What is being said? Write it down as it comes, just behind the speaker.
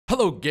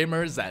Hello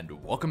gamers and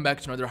welcome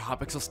back to another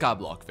Hypixel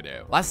Skyblock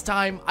video. Last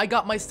time I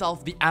got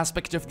myself the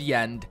aspect of the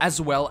end as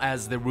well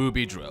as the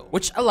ruby drill,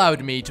 which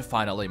allowed me to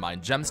finally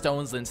mine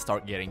gemstones and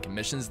start getting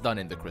commissions done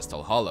in the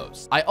crystal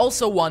hollows. I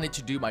also wanted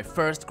to do my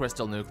first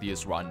crystal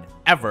nucleus run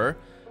ever,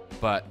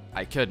 but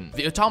I couldn't.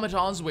 The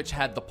automatons, which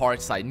had the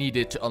parts I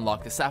needed to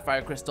unlock the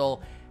sapphire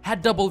crystal,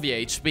 had double the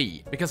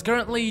HP, because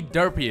currently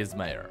Derpy is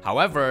mayor.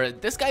 However,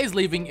 this guy is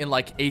leaving in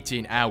like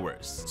 18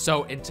 hours.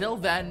 So until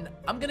then,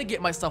 I'm gonna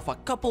get myself a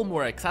couple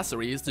more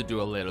accessories to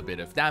do a little bit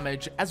of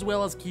damage, as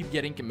well as keep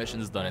getting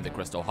commissions done in the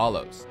crystal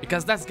hollows,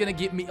 because that's gonna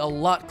get me a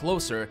lot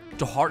closer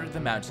to Heart of the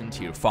Mountain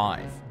tier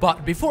 5.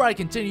 But before I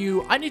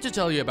continue, I need to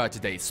tell you about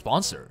today's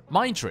sponsor,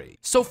 Mindtree.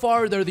 So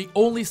far, they're the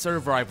only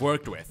server I've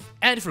worked with,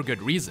 and for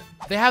good reason.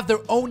 They have their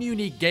own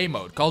unique game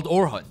mode called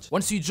Ore Hunt.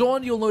 Once you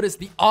join, you'll notice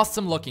the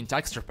awesome looking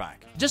texture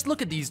pack. Just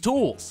look at these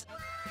tools.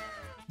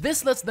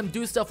 This lets them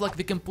do stuff like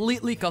the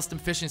completely custom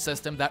fishing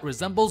system that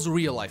resembles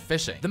real-life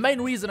fishing. The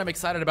main reason I'm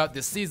excited about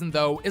this season,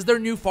 though, is their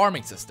new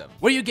farming system,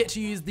 where you get to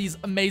use these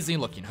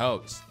amazing-looking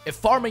hoes. If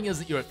farming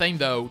isn't your thing,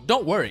 though,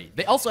 don't worry.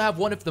 They also have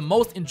one of the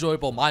most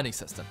enjoyable mining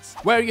systems,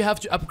 where you have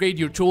to upgrade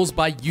your tools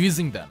by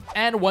using them.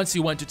 And once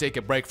you want to take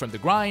a break from the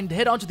grind,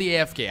 head on to the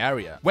AFK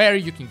area, where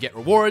you can get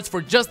rewards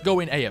for just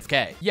going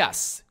AFK.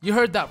 Yes, you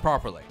heard that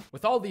properly.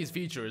 With all these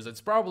features, it's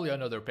probably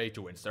another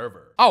pay-to-win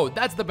server. Oh,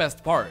 that's the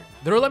best part.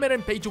 They're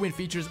limiting pay-to-win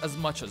features as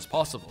much as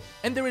possible,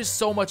 and there is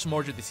so much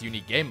more to this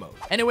unique game mode.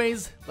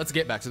 Anyways, let's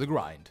get back to the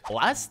grind.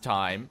 Last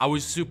time I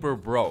was super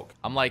broke.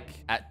 I'm like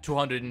at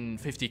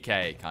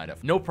 250k kind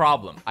of. No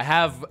problem. I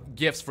have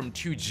gifts from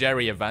 2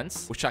 Jerry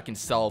events, which I can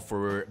sell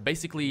for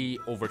basically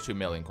over 2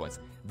 million coins.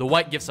 The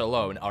white gifts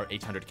alone are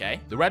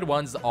 800k. The red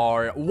ones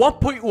are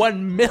 1.1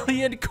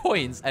 million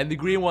coins, and the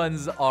green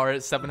ones are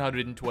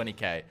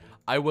 720k.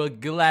 I will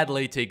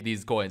gladly take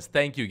these coins.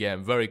 Thank you,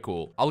 game. Very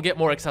cool. I'll get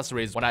more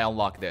accessories when I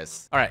unlock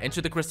this. All right,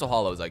 into the crystal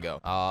hollows I go.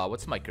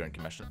 What's my current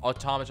commission?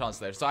 Automaton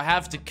Slayer. So I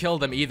have to kill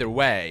them either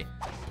way.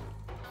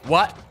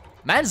 What?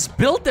 Man's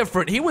built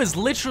different. He was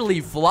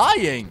literally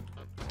flying.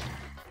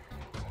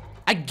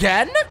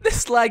 Again?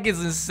 This lag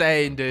is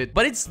insane, dude.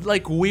 But it's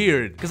like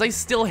weird because I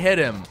still hit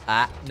him.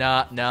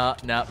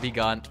 Nah. Be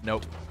gone.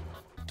 Nope.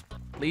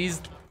 Please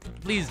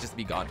just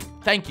be gone.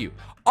 Thank you.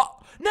 Oh,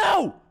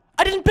 no!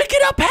 I didn't pick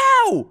it up.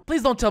 How?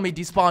 Please don't tell me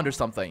despawned or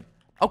something.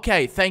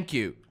 Okay, thank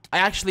you. I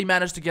actually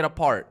managed to get a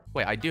part.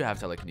 Wait, I do have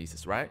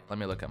telekinesis, right? Let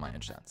me look at my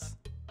enchants.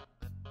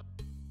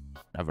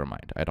 Never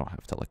mind. I don't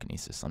have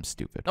telekinesis. I'm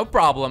stupid. No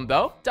problem,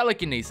 though.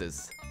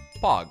 Telekinesis.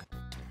 Pog.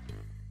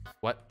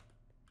 What?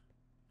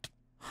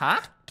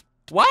 Huh?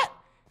 What?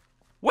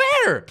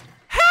 Where?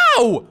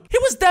 How? He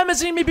was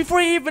damaging me before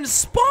he even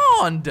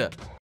spawned.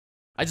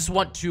 I just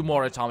want 2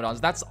 more automatons.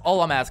 That's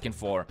all I'm asking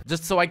for.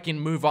 Just so I can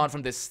move on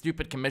from this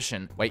stupid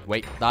commission.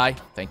 Wait, die.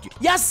 Thank you.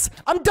 Yes,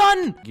 I'm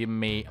done. Give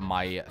me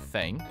my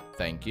thing.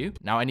 Thank you.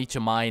 Now I need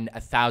to mine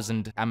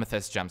 1,000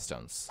 amethyst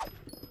gemstones.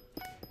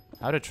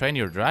 How to train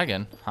your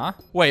dragon, huh?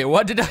 Wait,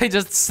 what did I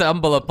just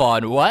stumble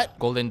upon? What?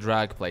 Golden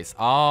drag place.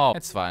 Oh,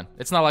 it's fine.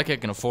 It's not like I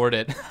can afford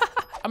it.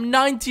 I'm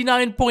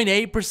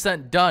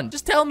 99.8% done.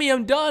 Just tell me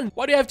I'm done.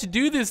 Why do you have to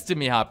do this to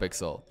me,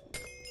 Hypixel?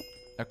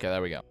 Okay,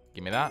 there we go.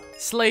 Give me that.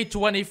 Slay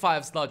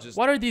 25 sludges.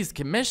 What are these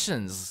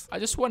commissions? I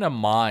just want to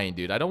mine,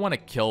 dude. I don't want to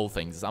kill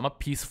things. I'm a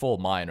peaceful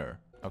miner.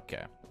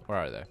 Okay, where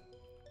are they?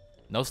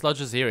 No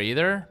sludges here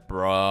either?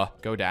 Bruh.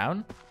 Go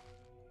down?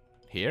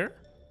 Here?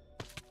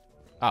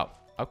 Oh,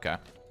 okay.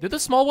 Do the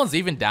small ones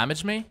even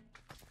damage me?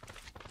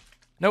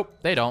 Nope,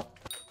 they don't.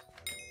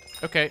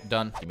 Okay,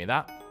 done. Give me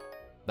that.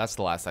 That's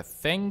the last, I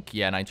think.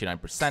 Yeah,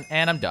 99%,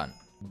 and I'm done.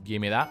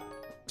 Give me that.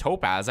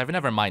 Topaz, I've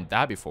never mined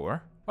that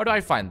before. Where do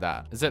I find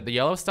that? Is it the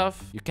yellow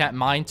stuff? You can't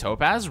mine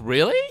topaz?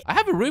 Really? I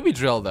have a ruby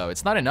drill, though.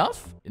 It's not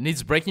enough? It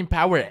needs breaking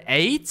power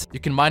 8? You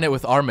can mine it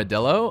with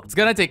armadillo? It's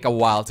gonna take a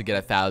while to get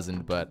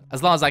 1,000, but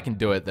as long as I can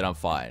do it, then I'm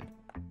fine.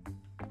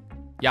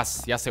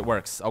 Yes, it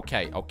works.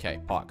 Okay,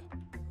 pog.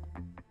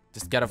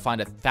 Just gotta find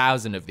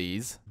 1,000 of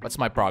these. What's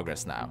my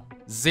progress now?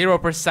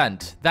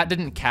 0%. That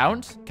didn't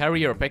count.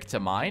 Carry your pick to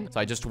mine. So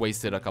I just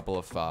wasted a couple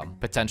of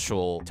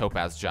potential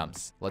topaz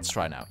gems. Let's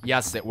try now.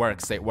 Yes, it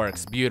works. It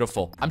works.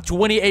 Beautiful. I'm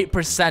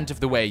 28% of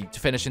the way to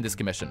finishing this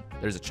commission.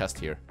 There's a chest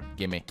here.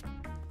 Gimme.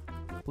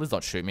 Please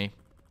don't shoot me.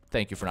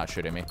 Thank you for not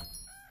shooting me.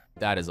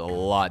 That is a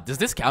lot. Does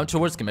this count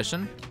towards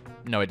commission?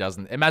 No, it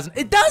doesn't. Imagine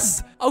it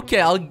does.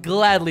 Okay, I'll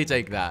gladly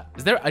take that.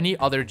 Is there any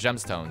other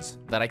gemstones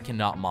that I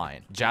cannot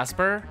mine?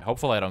 Jasper?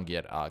 Hopefully I don't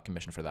get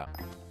commission for that.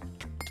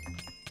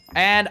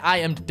 And I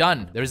am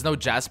done. There's no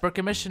Jasper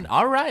commission.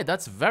 All right,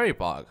 that's very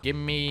pog. Give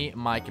me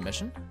my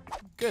commission.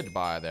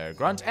 Goodbye there,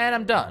 Grunt. And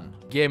I'm done.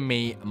 Give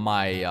me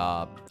my,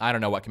 I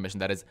don't know what commission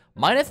that is.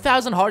 Mine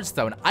 1,000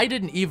 hardstone. I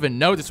didn't even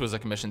know this was a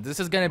commission.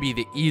 This is gonna be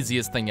the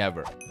easiest thing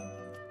ever.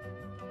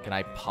 Can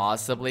I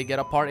possibly get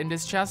a part in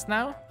this chest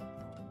now?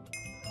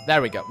 There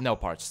we go. No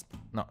parts.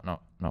 No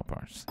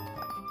parts.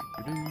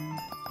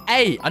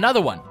 Hey,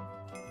 another one.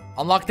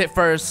 Unlocked it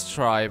first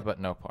try,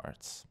 but no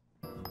parts.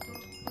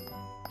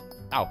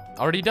 Oh,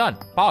 already done.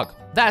 Pog.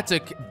 That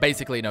took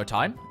basically no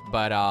time,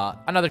 but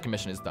another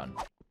commission is done.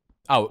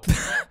 Oh.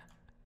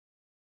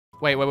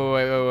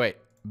 Wait.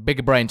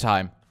 Big brain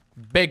time.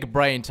 Big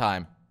brain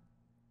time.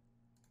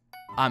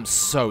 I'm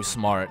so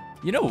smart.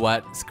 You know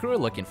what? Screw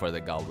looking for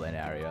the goblin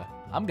area.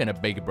 I'm gonna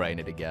big brain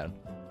it again.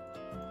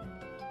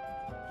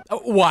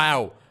 Oh,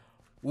 wow.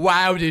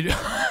 Wow, dude.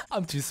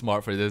 I'm too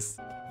smart for this.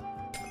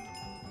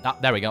 Ah,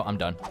 there we go. I'm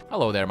done.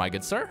 Hello there, my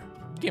good sir.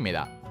 Give me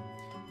that.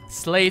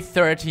 Slay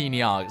 13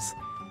 Yags.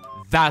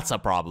 That's a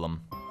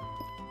problem.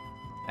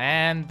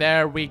 And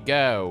there we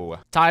go.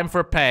 Time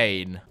for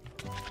pain.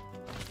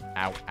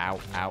 Ow, ow,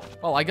 ow.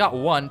 Well, I got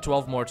 1,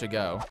 12 more to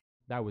go.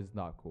 That was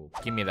not cool.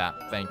 Give me that.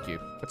 Thank you.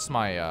 What's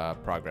my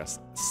progress?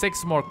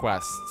 6 more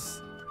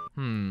quests.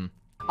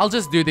 I'll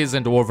just do these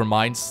in Dwarven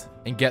Mines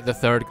and get the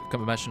 3rd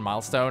commission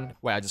milestone.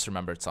 Wait, I just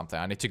remembered something.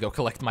 I need to go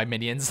collect my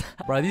minions.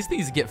 Bro, these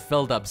things get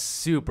filled up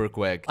super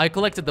quick. I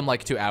collected them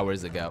like 2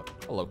 hours ago.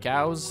 Hello,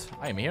 cows.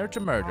 I am here to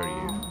murder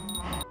you.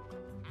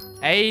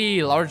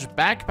 Hey, large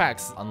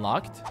backpacks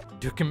unlocked.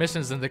 2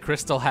 commissions in the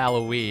Crystal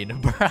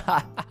Halloween.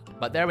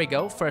 But there we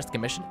go. 1st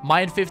commission.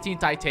 Mine 15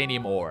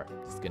 titanium ore.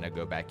 Just gonna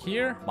go back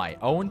here. My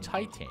own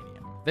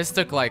titanium. This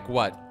took like,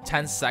 what,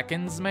 10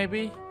 seconds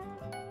maybe?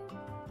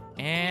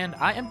 And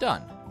I am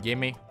done.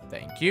 Gimme.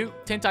 Thank you.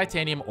 10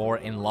 titanium ore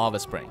in lava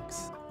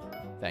springs.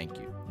 Thank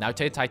you. Now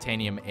 10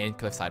 titanium in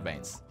cliffside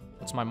veins.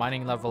 What's my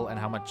mining level and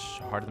how much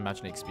Heart of the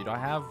Mountain XP do I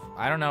have?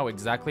 I don't know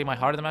exactly my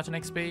Heart of the Mountain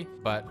XP,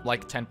 but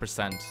like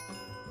 10%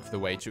 of the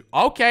way to...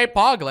 Okay,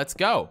 Pog, let's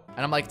go.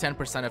 And I'm like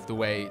 10% of the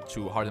way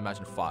to Heart of the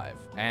Mountain 5.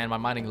 And my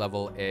mining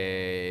level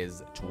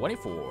is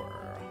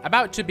 24.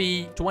 About to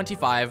be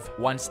 25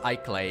 once I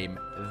claim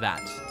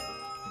that.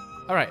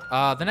 All right,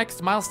 the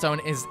next milestone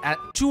is at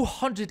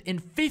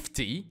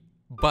 250,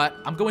 but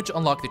I'm going to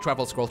unlock the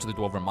travel scroll to the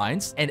Dwarven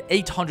Mines and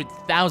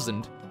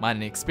 800,000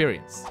 mining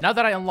experience. Now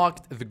that I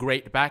unlocked the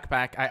Great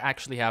Backpack, I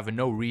actually have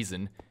no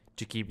reason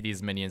to keep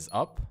these minions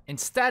up.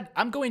 Instead,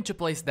 I'm going to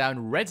place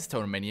down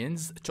redstone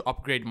minions to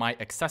upgrade my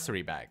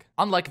accessory bag.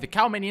 Unlike the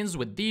cow minions,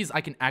 with these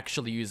I can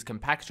actually use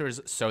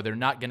compactors, so they're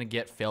not gonna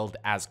get filled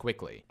as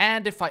quickly.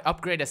 And if I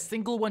upgrade a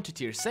single one to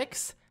tier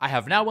 6, I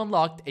have now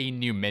unlocked a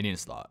new minion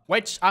slot,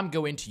 which I'm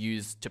going to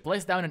use to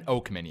place down an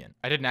oak minion.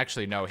 I didn't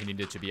actually know he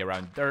needed to be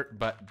around dirt,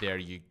 but there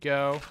you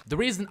go. The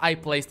reason I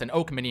placed an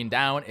oak minion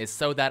down is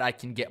so that I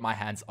can get my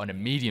hands on a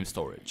medium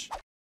storage.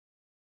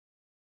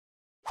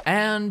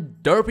 And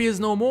Derpy is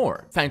no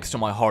more. Thanks to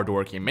my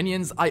hardworking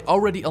minions, I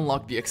already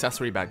unlocked the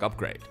accessory bag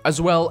upgrade, as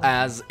well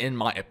as, in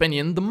my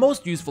opinion, the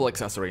most useful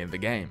accessory in the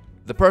game.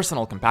 The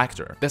personal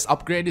compactor. This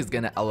upgrade is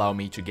gonna allow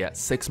me to get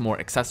 6 more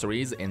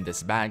accessories in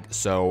this bag,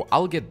 so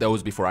I'll get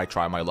those before I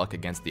try my luck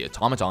against the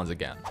automatons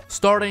again.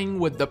 Starting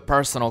with the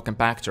personal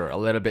compactor, a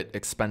little bit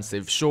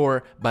expensive,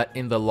 sure, but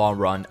in the long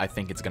run, I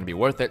think it's gonna be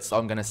worth it, so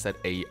I'm gonna set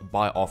a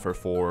buy offer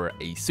for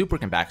a super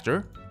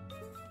compactor.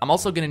 I'm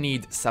also gonna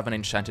need 7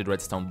 enchanted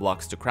redstone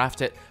blocks to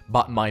craft it,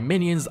 but my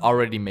minions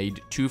already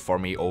made 2 for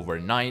me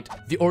overnight.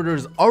 The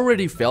order's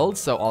already filled,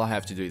 so all I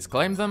have to do is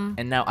claim them,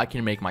 and now I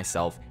can make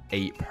myself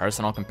a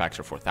personal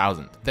compactor for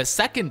 1000. The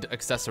second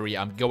accessory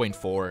I'm going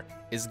for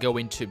is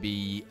going to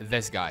be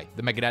this guy,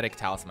 the magnetic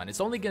talisman. It's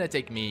only gonna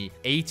take me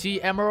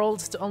 80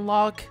 emeralds to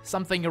unlock,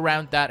 something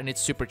around that, and it's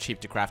super cheap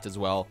to craft as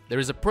well. There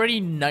is a pretty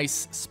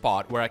nice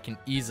spot where I can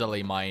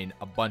easily mine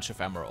a bunch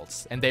of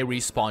emeralds, and they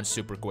respawn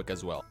super quick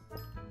as well.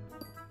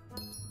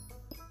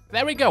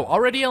 There we go,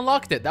 already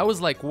unlocked it. That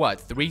was like, what,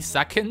 3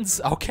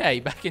 seconds? Okay,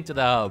 back into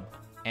the hub.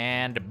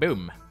 And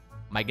boom,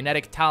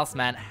 magnetic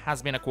talisman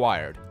has been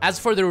acquired. As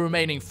for the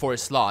remaining 4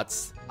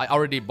 slots, I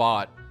already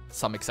bought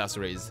some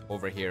accessories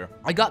over here.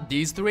 I got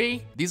these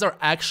 3. These are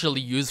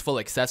actually useful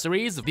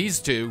accessories.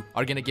 These 2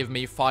 are gonna give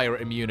me fire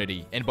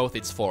immunity in both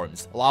its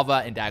forms,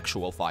 lava and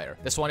actual fire.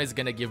 This one is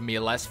gonna give me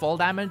less fall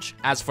damage.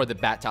 As for the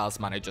bat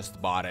talisman, I just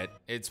bought it.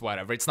 It's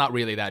whatever, it's not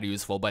really that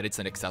useful, but it's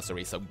an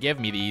accessory, so give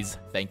me these.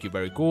 Thank you,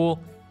 very cool.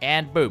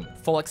 And boom,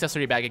 full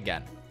accessory bag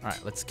again. All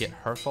right, let's get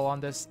Hurtful on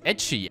this.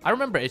 Itchy. I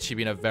remember Itchy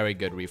being a very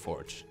good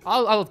reforge.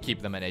 I'll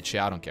keep them in Itchy,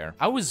 I don't care.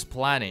 I was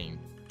planning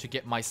to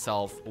get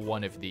myself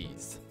one of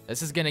these.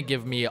 This is gonna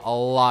give me a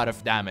lot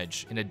of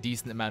damage and a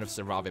decent amount of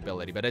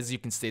survivability, but as you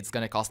can see, it's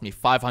gonna cost me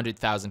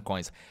 500,000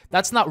 coins.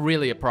 That's not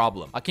really a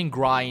problem. I can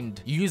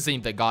grind using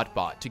the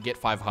Godbot to get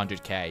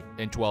 500k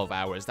in 12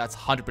 hours. That's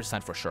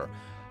 100% for sure.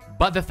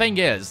 But the thing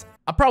is,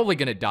 I'm probably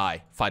gonna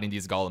die fighting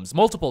these golems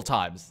multiple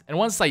times. And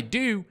once I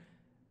do,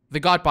 the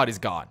Godbot is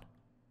gone.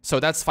 So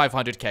that's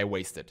 500k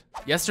wasted.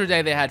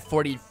 Yesterday they had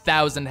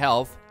 40,000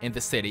 health in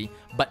the city,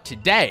 but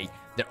today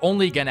they're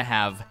only gonna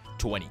have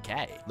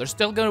 20k. They're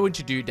still going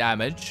to do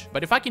damage,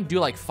 but if I can do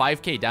like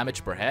 5k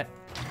damage per hit.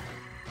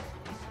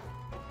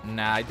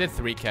 Nah, I did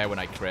 3k when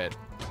I crit.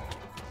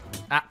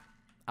 Ah,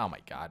 oh my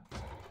god.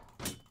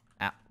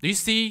 Ah. Do you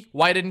see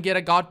why I didn't get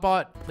a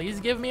Godbot? Please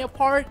give me a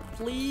part,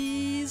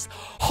 please.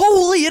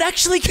 Holy, it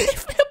actually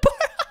gave me a part.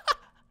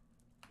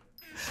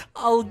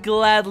 I'll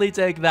gladly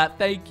take that,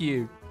 thank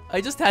you. I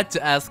just had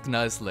to ask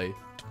nicely.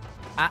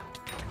 Ah,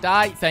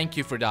 die, thank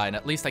you for dying.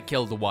 At least I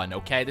killed the one,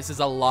 okay? This is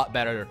a lot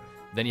better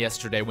than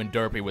yesterday when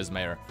Derpy was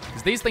mayor.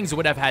 Because these things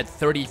would have had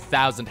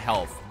 30,000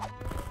 health.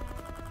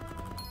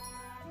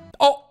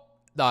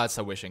 No, it's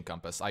a wishing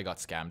compass. I got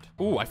scammed.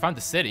 Ooh, I found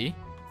the city.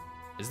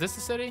 Is this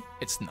the city?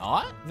 It's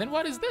not? Then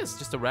what is this?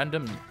 Just a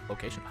random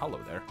location. Hello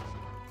there.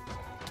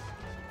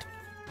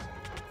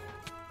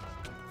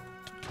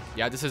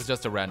 Yeah, this is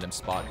just a random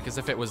spot. Because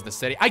if it was the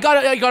city... I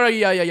got it!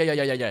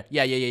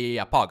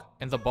 Yeah. Pog.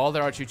 In the ball,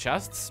 there are 2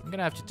 chests. I'm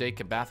gonna have to take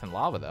a bath in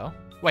lava, though.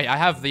 Wait, I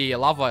have the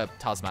lava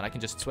talisman. I can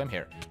just swim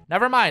here.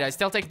 Never mind, I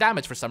still take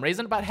damage for some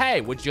reason. But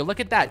hey, would you look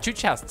at that? 2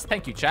 chests.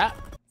 Thank you, chat.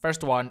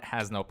 First one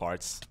has no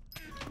parts.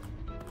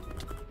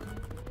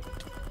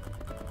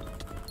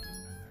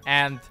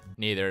 And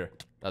neither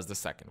does the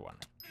second one.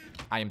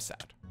 I am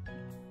sad.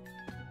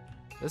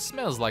 This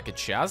smells like a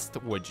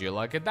chest. Would you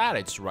look at that?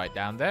 It's right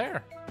down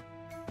there.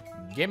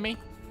 Gimme.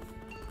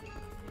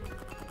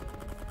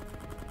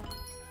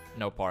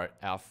 No part.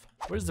 F.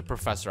 Where's the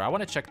professor? I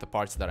want to check the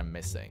parts that I'm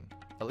missing.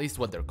 At least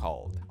what they're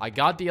called. I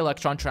got the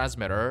electron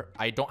transmitter.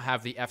 I don't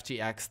have the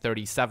FTX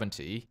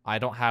 3070. I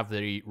don't have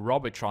the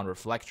Robotron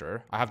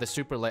reflector. I have the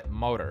super lit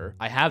motor.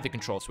 I have the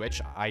control switch.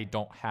 I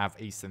don't have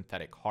a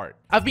synthetic heart.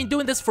 I've been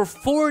doing this for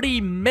 40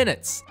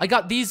 minutes. I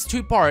got these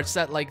 2 parts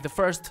at like the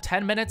first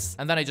 10 minutes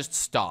and then I just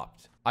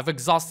stopped. I've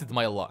exhausted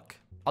my luck.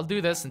 I'll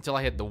do this until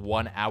I hit the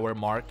 1 hour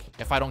mark.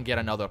 If I don't get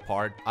another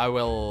part, I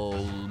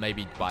will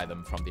maybe buy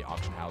them from the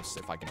auction house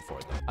if I can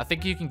afford them. I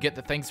think you can get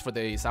the things for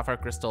the sapphire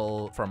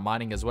crystal from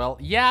mining as well.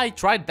 Yeah, I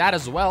tried that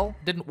as well.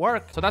 Didn't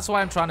work. So that's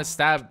why I'm trying to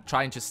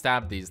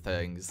stab these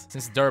things.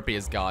 Since Derpy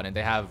is gone and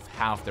they have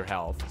half their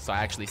health, so I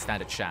actually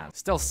stand a chance.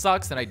 Still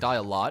sucks and I die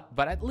a lot,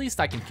 but at least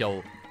I can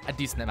kill a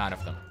decent amount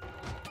of them.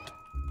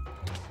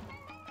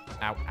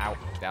 Ow, ow,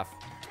 death.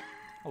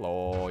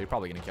 Hello, you're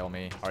probably gonna kill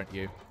me, aren't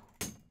you?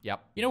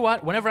 Yep. You know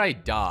what? Whenever I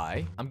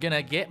die, I'm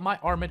gonna get my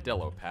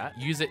armadillo pet,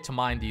 use it to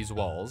mine these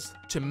walls,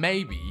 to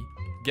maybe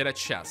get a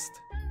chest.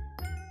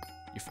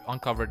 You've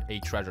uncovered a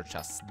treasure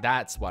chest.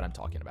 That's what I'm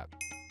talking about.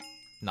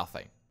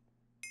 Nothing.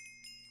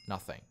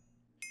 Nothing.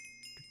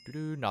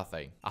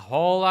 Nothing. A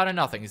whole lot of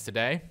nothings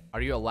today. Are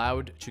you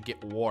allowed to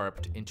get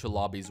warped into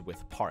lobbies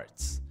with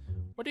parts?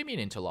 What do you mean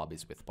into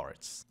lobbies with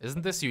parts?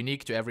 Isn't this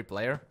unique to every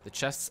player? The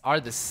chests are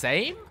the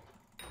same?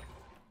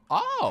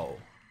 Oh.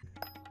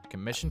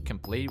 Commission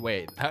complete.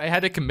 Wait, I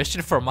had a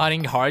commission for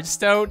mining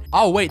hardstone?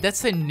 Oh, wait,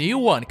 that's a new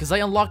one because I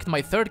unlocked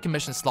my 3rd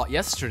commission slot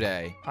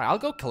yesterday. All right, I'll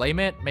go claim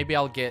it. Maybe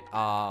I'll get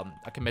a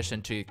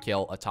commission to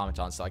kill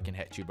Automaton so I can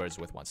hit 2 birds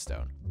with 1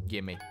 stone.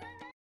 Gimme.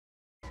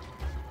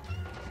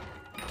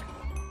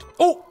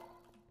 Oh!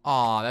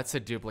 Aw, that's a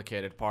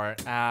duplicated part.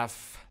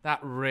 That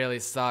really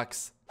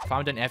sucks.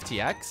 Found an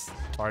FTX.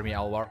 Army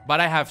L warp. But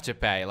I have to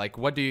pay. Like,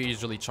 what do you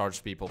usually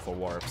charge people for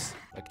warps?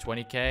 Like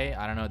 20k?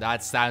 I don't know.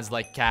 That sounds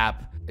like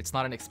cap. It's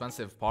not an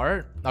expensive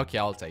part. Okay,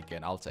 I'll take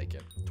it. I'll take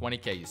it.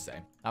 20k, you say.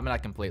 I'm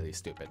not completely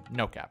stupid.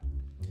 No cap.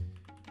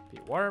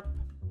 P warp.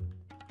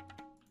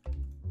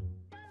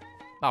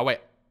 Oh,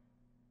 wait.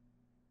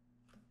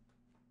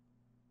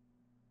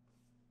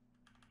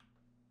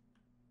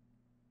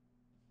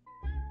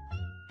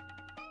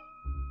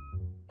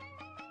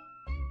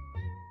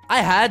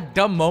 I had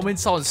dumb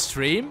moments on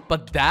stream,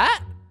 but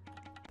that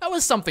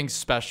was something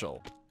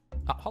special.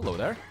 Hello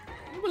there.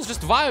 It was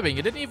just vibing.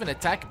 It didn't even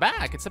attack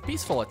back. It's a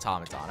peaceful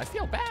automaton. I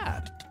feel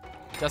bad.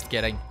 Just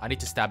kidding. I need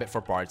to stab it for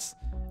parts.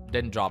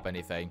 Didn't drop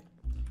anything.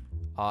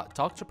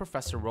 Talk to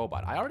Professor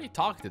Robot. I already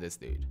talked to this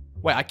dude.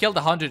 Wait, I killed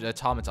 100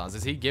 automatons.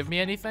 Does he give me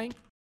anything?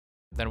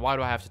 Then why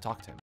do I have to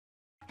talk to him?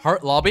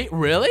 Heart lobby?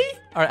 Really?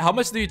 All right, how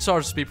much do you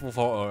charge people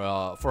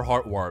for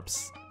heart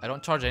warps? I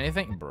don't charge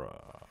anything?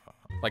 Bruh.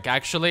 Like,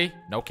 actually,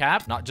 no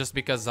cap. Not just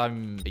because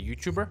I'm a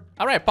YouTuber.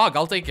 All right, Pog,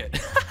 I'll take it.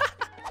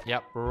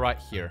 Yep, right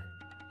here.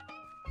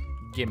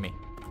 Gimme.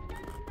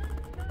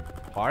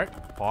 Heart.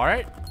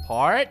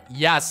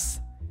 Yes.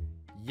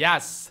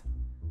 Yes.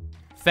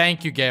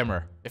 Thank you,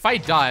 gamer. If I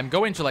die, I'm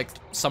going to, like,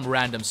 some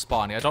random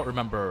spawn. I don't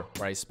remember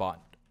where I spawned.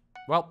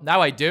 Well,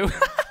 now I do.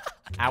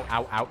 Ow,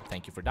 ow, ow.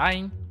 Thank you for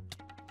dying.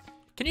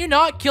 Can you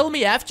not kill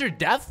me after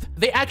death?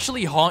 They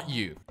actually haunt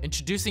you.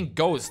 Introducing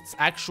ghosts,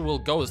 actual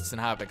ghosts in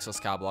Hypixel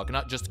Skyblock,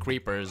 not just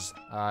creepers.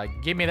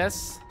 Give me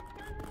this.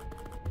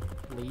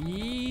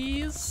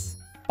 Please?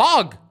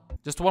 Pog!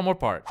 Just 1 more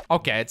part.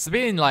 Okay, it's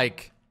been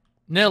like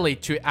nearly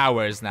 2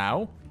 hours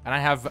now, and I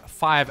have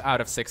 5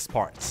 out of 6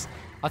 parts.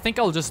 I think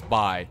I'll just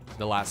buy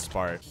the last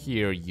part.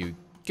 Here you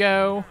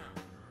go.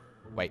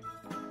 Wait.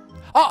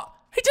 Oh!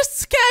 He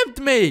just scammed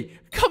me!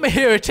 Come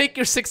here, take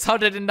your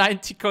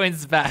 690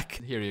 coins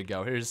back. Here you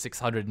go, here's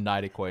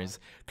 690 coins.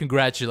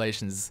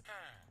 Congratulations.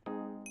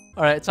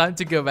 Alright, time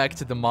to go back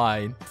to the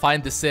mine,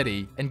 find the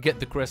city, and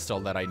get the crystal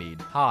that I need.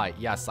 Hi,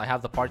 yes, I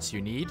have the parts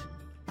you need.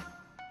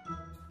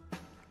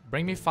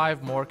 Bring me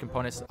 5 more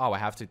components. Oh, I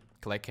have to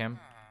click him.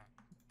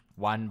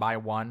 1 by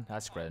 1,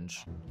 that's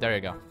cringe. There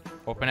you go.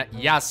 Open it,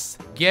 yes!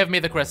 Give me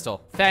the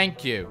crystal,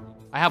 thank you.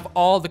 I have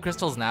all the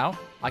crystals now.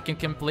 I can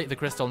complete the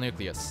crystal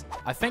nucleus.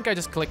 I think I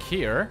just click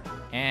here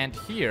and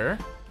here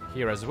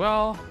as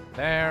well,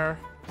 there.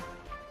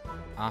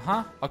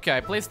 Okay,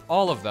 I placed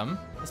all of them.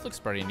 This looks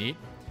pretty neat.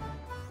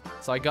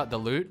 So I got the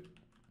loot.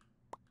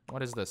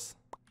 What is this?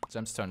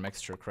 Gemstone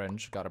mixture,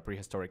 cringe. Got a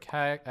prehistoric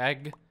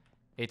egg,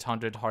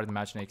 800 Hard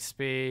Imagine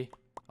XP,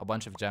 a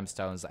bunch of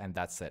gemstones, and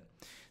that's it.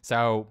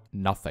 So,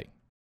 nothing.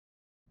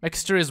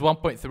 Mixture is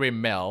 1.3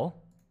 mil.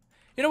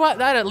 You know what?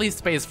 That at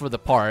least pays for the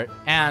part,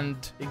 and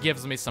it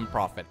gives me some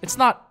profit. It's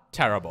not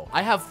terrible.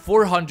 I have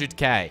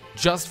 400k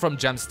just from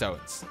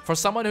gemstones. For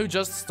someone who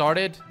just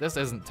started, this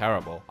isn't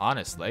terrible.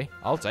 Honestly,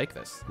 I'll take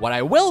this. What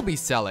I will be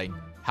selling,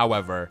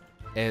 however,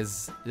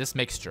 is this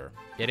mixture.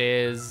 It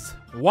is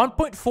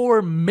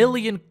 1.4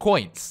 million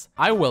coins.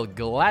 I will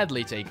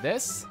gladly take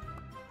this.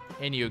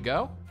 In you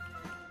go.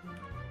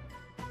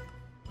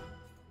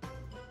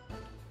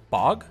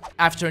 Bog.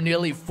 After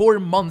nearly 4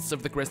 months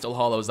of the Crystal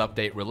Hollows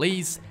update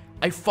release,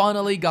 I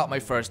finally got my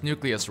first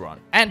Nucleus run.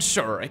 And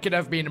sure, it could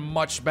have been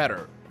much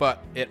better,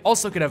 but it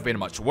also could have been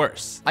much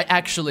worse. I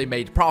actually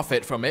made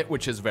profit from it,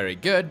 which is very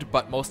good,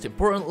 but most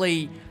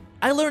importantly,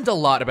 I learned a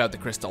lot about the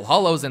Crystal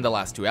Hollows in the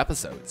last 2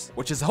 episodes,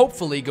 which is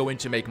hopefully going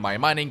to make my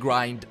mining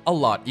grind a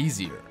lot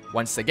easier.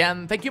 Once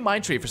again, thank you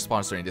Mindtree for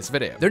sponsoring this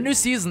video. Their new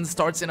season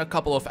starts in a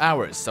couple of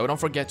hours, so don't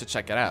forget to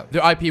check it out.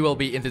 Their IP will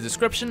be in the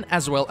description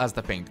as well as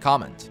the pinned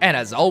comment. And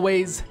as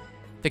always,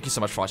 thank you so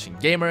much for watching,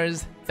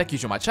 gamers. Thank you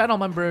to my channel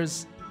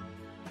members.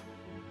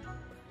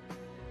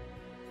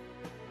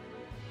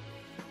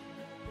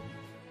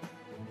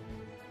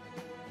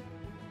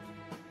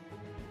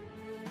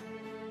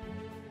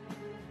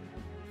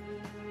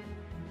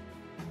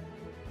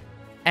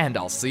 And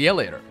I'll see you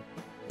later.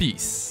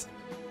 Peace.